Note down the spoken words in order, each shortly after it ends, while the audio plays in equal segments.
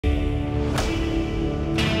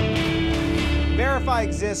Verify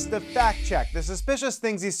exists to fact-check the suspicious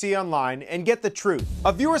things you see online and get the truth.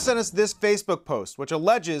 A viewer sent us this Facebook post, which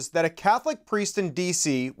alleges that a Catholic priest in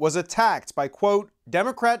DC was attacked by, quote,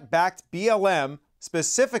 Democrat-backed BLM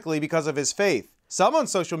specifically because of his faith. Some on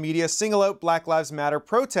social media single out Black Lives Matter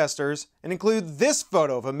protesters and include this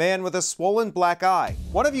photo of a man with a swollen black eye.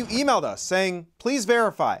 One of you emailed us saying, please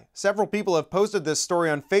verify. Several people have posted this story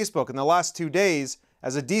on Facebook in the last 2 days.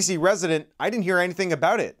 As a DC resident, I didn't hear anything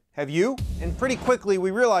about it. Have you? And pretty quickly,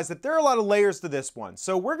 we realized that there are a lot of layers to this one.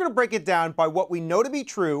 So we're going to break it down by what we know to be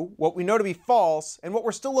true, what we know to be false, and what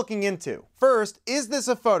we're still looking into. First, is this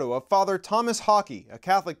a photo of Father Thomas Haake, a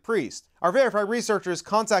Catholic priest? Our Verify researchers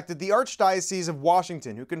contacted the Archdiocese of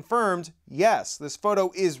Washington, who confirmed, yes, this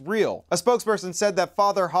photo is real. A spokesperson said that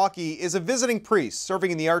Father Haake is a visiting priest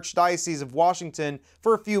serving in the Archdiocese of Washington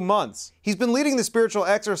for a few months. He's been leading the spiritual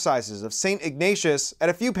exercises of St. Ignatius at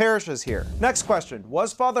a few parishes here. Next question,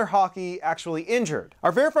 was Father Haake actually injured?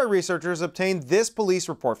 Our Verify researchers obtained this police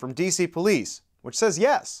report from DC Police, which says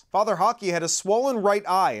yes, Father Haake had a swollen right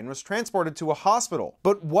eye and was transported to a hospital.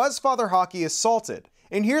 But was Father Haake assaulted?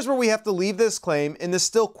 And here's where we have to leave this claim in the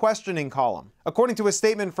still questioning column. According to a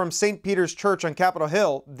statement from St. Peter's Church on Capitol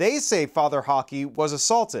Hill, they say Father Haake was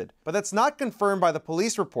assaulted, but that's not confirmed by the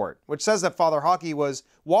police report, which says that Father Haake was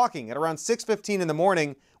walking at around 6:15 in the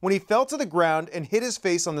morning when he fell to the ground and hit his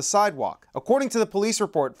face on the sidewalk. According to the police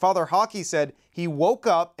report, Father Haake said he woke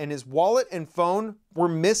up and his wallet and phone were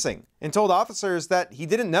missing, and told officers that he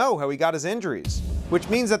didn't know how he got his injuries. Which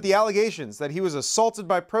means that the allegations that he was assaulted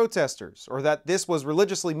by protesters or that this was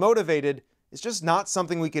religiously motivated is just not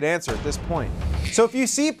something we could answer at this point. So if you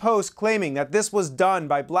see posts claiming that this was done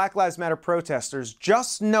by Black Lives Matter protesters,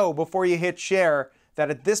 just know before you hit share that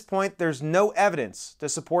at this point there's no evidence to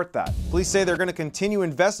support that. Police say they're going to continue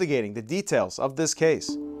investigating the details of this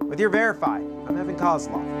case. With your Verify, I'm Evan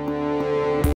Kozlov.